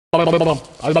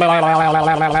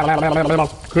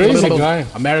Crazy guy.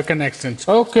 American accent.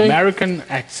 Okay. American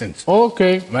accent.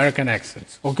 Okay. American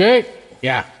accent. Okay.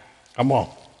 Yeah. Come on.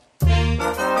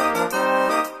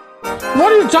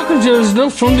 What are you talking to? There's no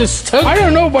from this tug. I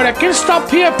don't know, but I can't stop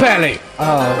here, Pally.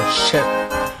 Oh shit.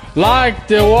 Like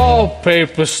the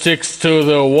wallpaper sticks to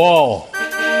the wall.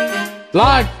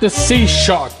 Like the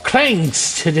seashore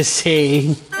clings to the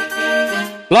sea.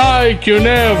 Like you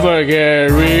never get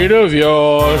rid of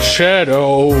your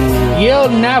shadow. You'll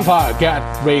never get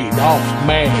rid of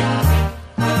me.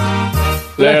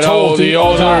 Let all the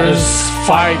others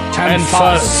fight and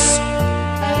fuss.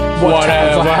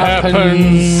 Whatever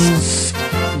happens,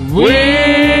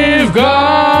 we've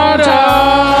got us.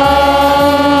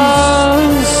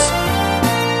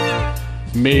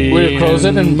 Me We're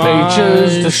closer than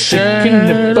pages that stick in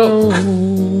the book.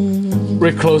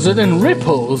 We're closer than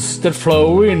ripples that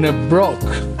flow in a brook.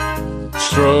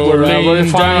 Wherever you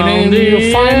find me,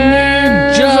 you find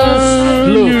me, just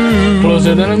look.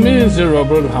 Closer than a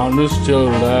miserable hound who still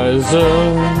lies.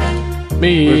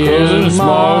 Me and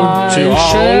my to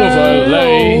all of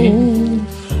LA.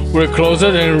 We're Closer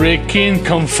than Ricky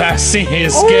confessing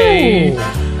his gay.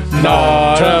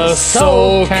 Not a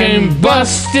soul can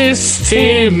bust this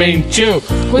team in two.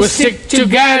 We stick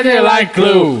together like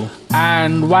glue.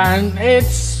 And when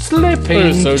it's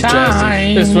slipping so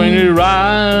time, it's when we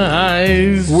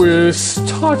rise. we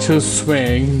start to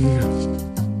swing.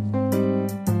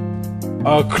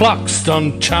 Our clocks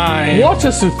don't chime. What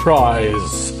a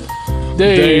surprise!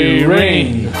 They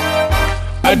ring.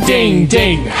 A ding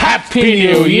ding, Happy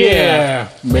New Year.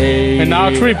 And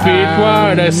I'll repeat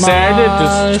what I said at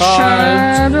the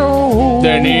start.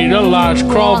 They need a large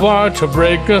crowbar to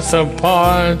break us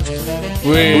apart.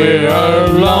 We're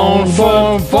alone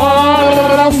for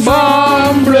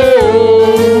bomb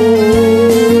blue.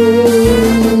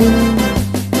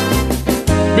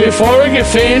 Before we get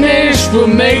finished, we'll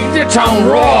make the town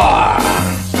roar.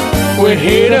 We'll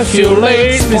hit a few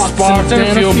late spots and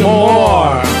a few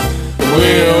more.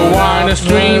 We'll wind the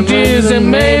strangers and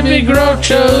maybe grow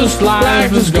chose.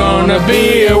 Life is gonna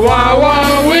be a wee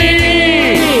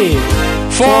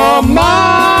for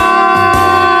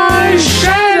my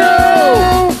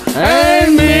shadow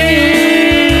and me.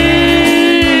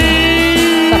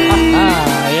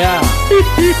 Yeah.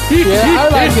 Yeah, I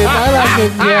like it. I like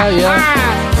it. Yeah, yeah.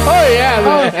 Oh yeah.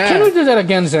 Oh, can we do that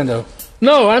again, Zendo?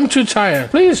 No, I'm too tired.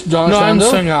 Please don't. No, I'm Zendo.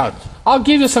 sung out. I'll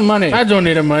give you some money. I don't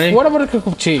need the money. What about a cup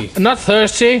of tea? Not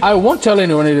thirsty. I won't tell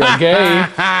anyone you're gay.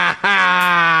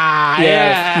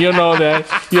 Yeah, you know that.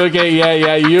 You're gay,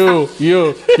 yeah, you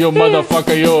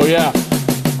motherfucker, yeah.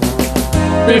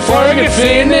 Before we get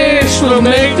finished, we'll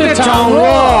make the town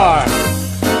roar.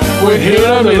 We'll hit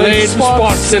up the late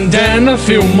spots and then a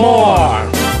few more.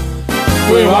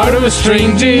 We're out of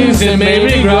strangers and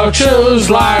maybe grouchos.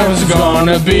 Life's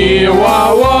gonna be a wee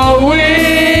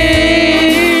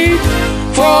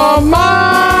for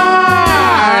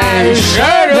my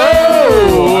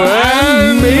shadow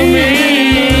and me.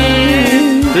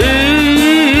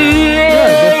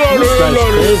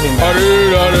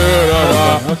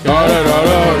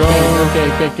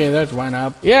 Okay, that's one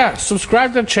up. Yeah,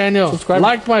 subscribe to the channel.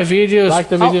 Like my videos. Like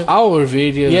the video. Our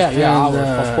videos. Yeah, and, our,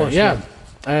 of course. Yeah.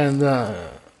 And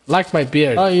like my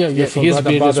beard. Oh yeah, you his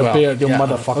beard as well. Beard, you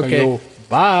motherfucker. Okay. You.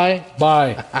 Bye.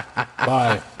 Bye.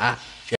 Bye.